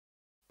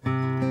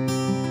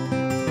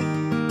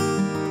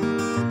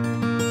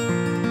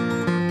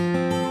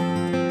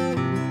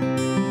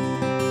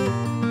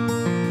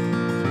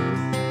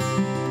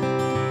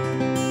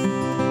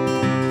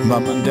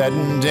Mum and Dad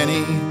and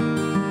Denny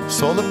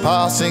saw the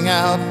passing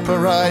out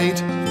parade,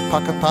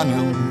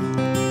 Puckapunyal.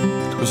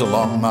 It was a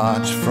long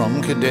march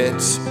from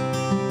cadets,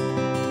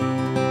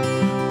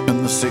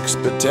 and the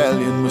 6th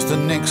Battalion was the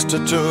next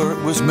to tour.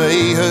 It was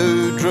me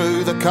who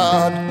drew the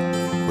card.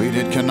 We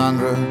did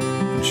Canungra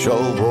and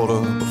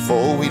Shoalwater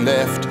before we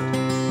left,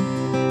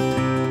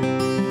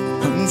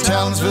 and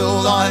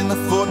Townsville lined the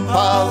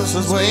footpaths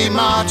as we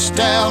marched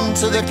down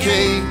to the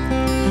quay.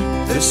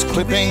 This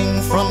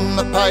clipping from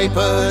the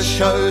paper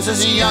shows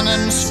us young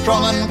and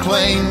strong and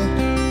clean.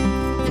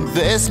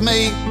 There's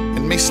me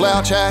in me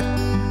slouch hat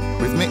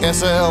with me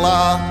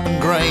SLR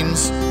and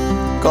greens.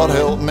 God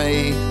help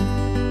me,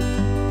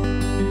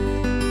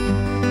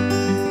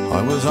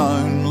 I was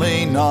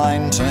only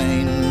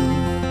 19.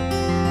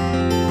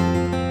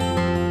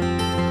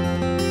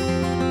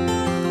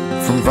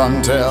 From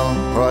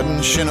Vungtau,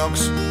 riding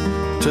Chinooks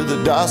to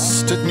the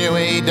dust at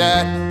Newey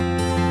Dat,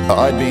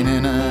 I'd been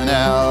in and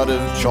out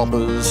of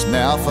choppers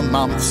now for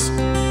months,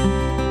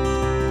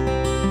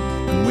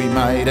 and we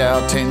made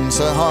our tents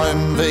at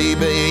home,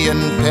 VB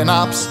and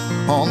pin-ups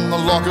on the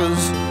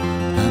lockers,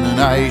 and an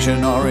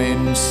Asian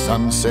orange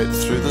sunset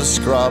through the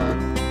scrub.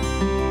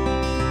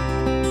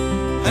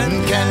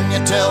 And can you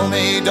tell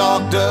me,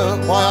 doctor,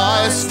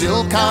 why I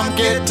still can't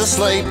get to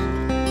sleep?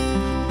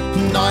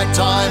 Night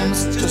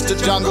time's just a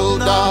jungle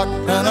dark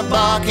and a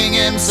barking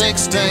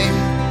M16.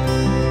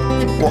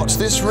 What's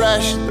this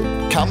rash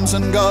that comes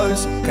and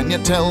goes? Can you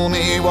tell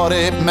me what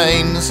it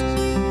means?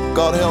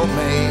 God help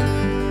me,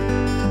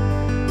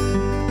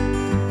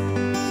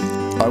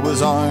 I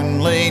was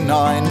only 19.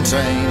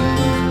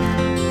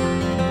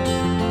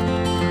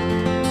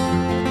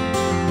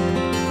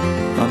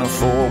 On a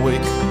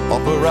 4-week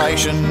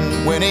operation,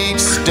 when each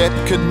step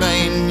could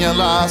mean your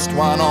last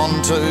one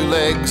on 2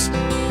 legs.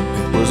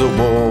 It was a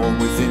war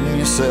within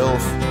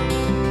yourself,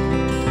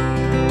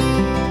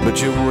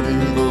 but you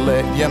wouldn't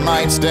let your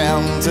mates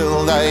down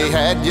till they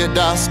had you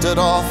dusted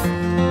off.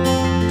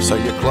 So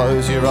you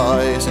closed your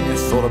eyes and you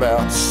thought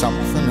about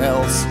something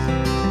else,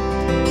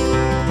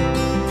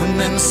 and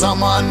then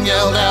someone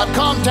yelled out,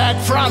 "Contact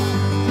front!"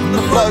 And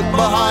the bloke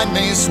behind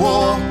me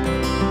swore.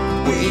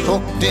 We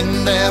hooked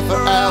in there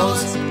for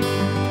hours,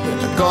 then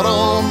it got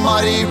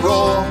almighty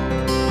raw.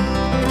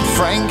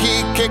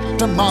 Frankie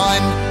kicked a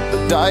mine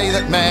the day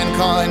that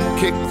mankind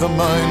kicked the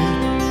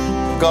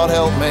moon. God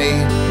help me,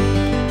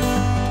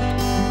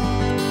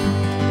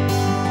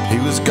 he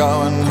was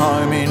going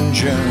home in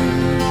June.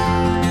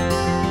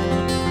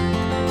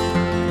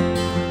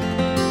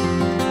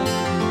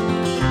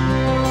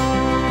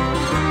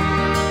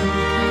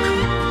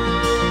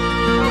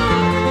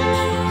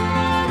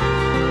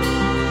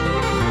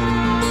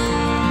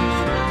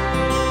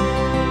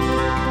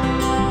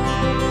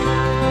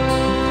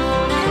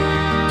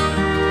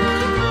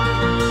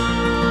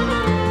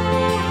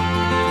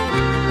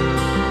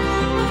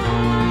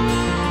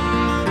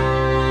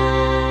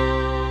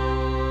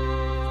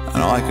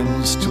 I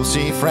can still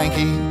see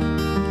Frankie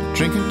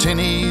drinking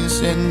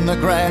tinnies in the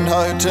Grand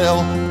Hotel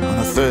on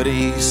a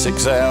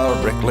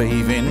 36-hour rec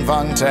leave in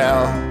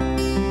Vungtau.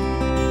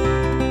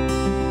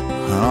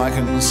 And I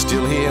can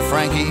still hear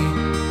Frankie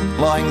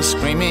lying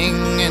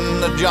screaming in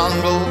the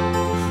jungle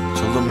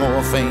till the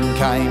morphine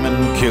came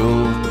and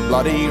killed the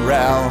bloody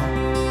row.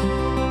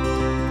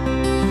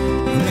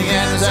 And the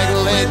Anzac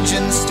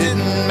legends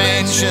didn't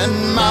mention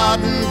mud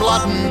and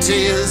blood and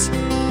tears,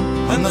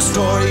 and the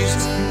stories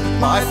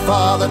my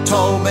father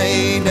told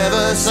me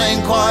never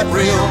seemed quite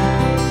real.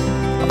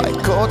 I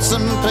caught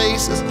some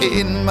pieces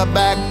in my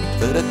back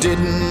that I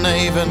didn't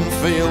even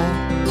feel.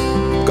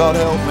 God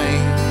help me,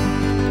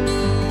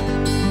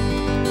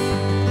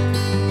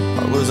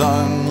 I was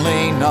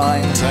only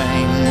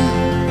 19.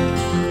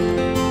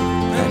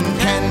 And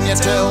can you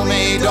tell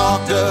me,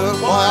 doctor,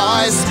 why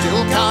I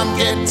still can't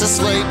get to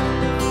sleep?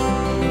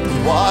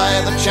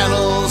 Why the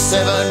Channel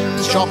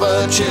 7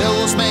 chopper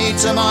chills me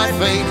to my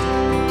feet?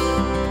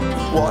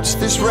 What's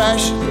this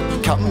rash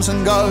that comes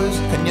and goes?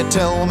 Can you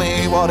tell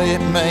me what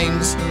it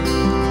means?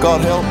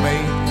 God help me,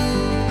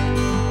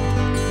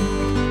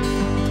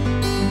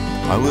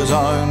 I was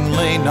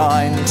only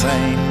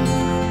 19.